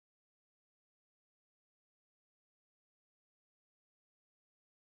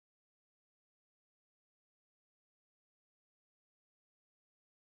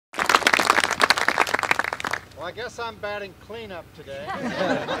Well, I guess I'm batting cleanup today.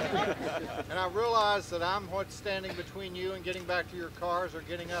 And I realize that I'm what's standing between you and getting back to your cars or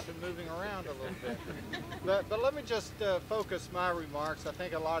getting up and moving around a little bit. But let me just focus my remarks. I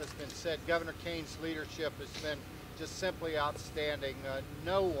think a lot has been said. Governor Kaine's leadership has been just simply outstanding.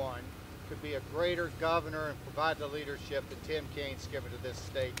 No one could be a greater governor and provide the leadership that Tim Kaine's given to this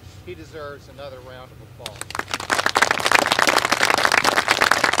state. He deserves another round of applause.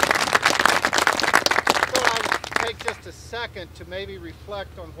 Take just a second to maybe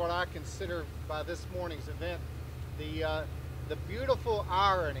reflect on what I consider by this morning's event the beautiful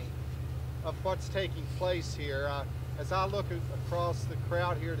irony of what's taking place here. As I look across the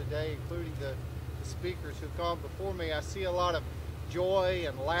crowd here today, including the speakers who've gone before me, I see a lot of joy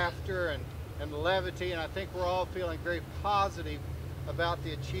and laughter and levity, and I think we're all feeling very positive about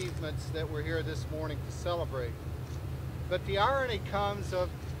the achievements that we're here this morning to celebrate. But the irony comes of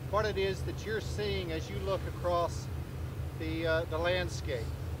what it is that you're seeing as you look across the landscape.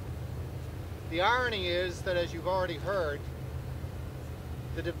 The irony is that, as you've already heard,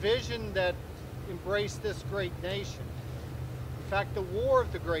 the division that embraced this great nation, in fact the war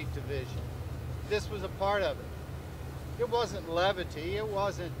of the Great Division, this was a part of it. It wasn't levity, it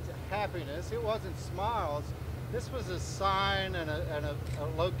wasn't happiness, it wasn't smiles. This was a sign and a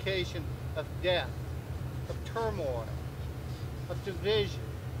location of death, of turmoil, of division,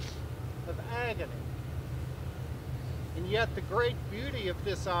 of agony. And yet the great beauty of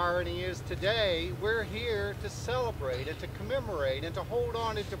this irony is today we're here to celebrate and to commemorate and to hold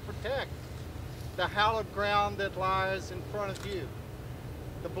on and to protect the hallowed ground that lies in front of you.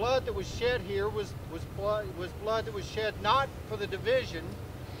 The blood that was shed here was blood that was shed not for the division,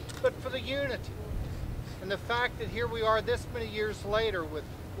 but for the unity. And the fact that here we are this many years later with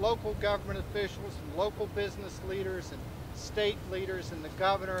local government officials and local business leaders and state leaders and the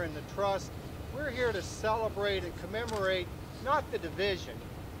governor and the trust, we're here to celebrate and commemorate not the division,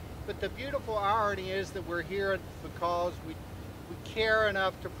 but the beautiful irony is that we're here because we care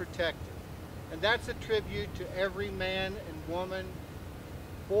enough to protect it. And that's a tribute to every man and woman,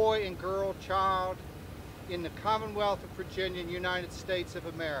 boy and girl, child in the Commonwealth of Virginia and United States of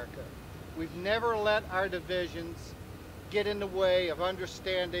America. We've never let our divisions get in the way of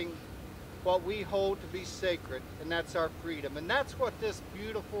understanding what we hold to be sacred, and that's our freedom. And that's what this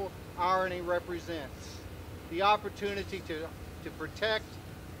beautiful irony represents. The opportunity to protect,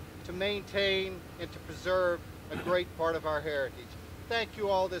 to maintain, and to preserve a great part of our heritage. Thank you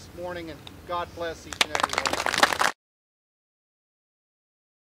all this morning, and God bless each and every one.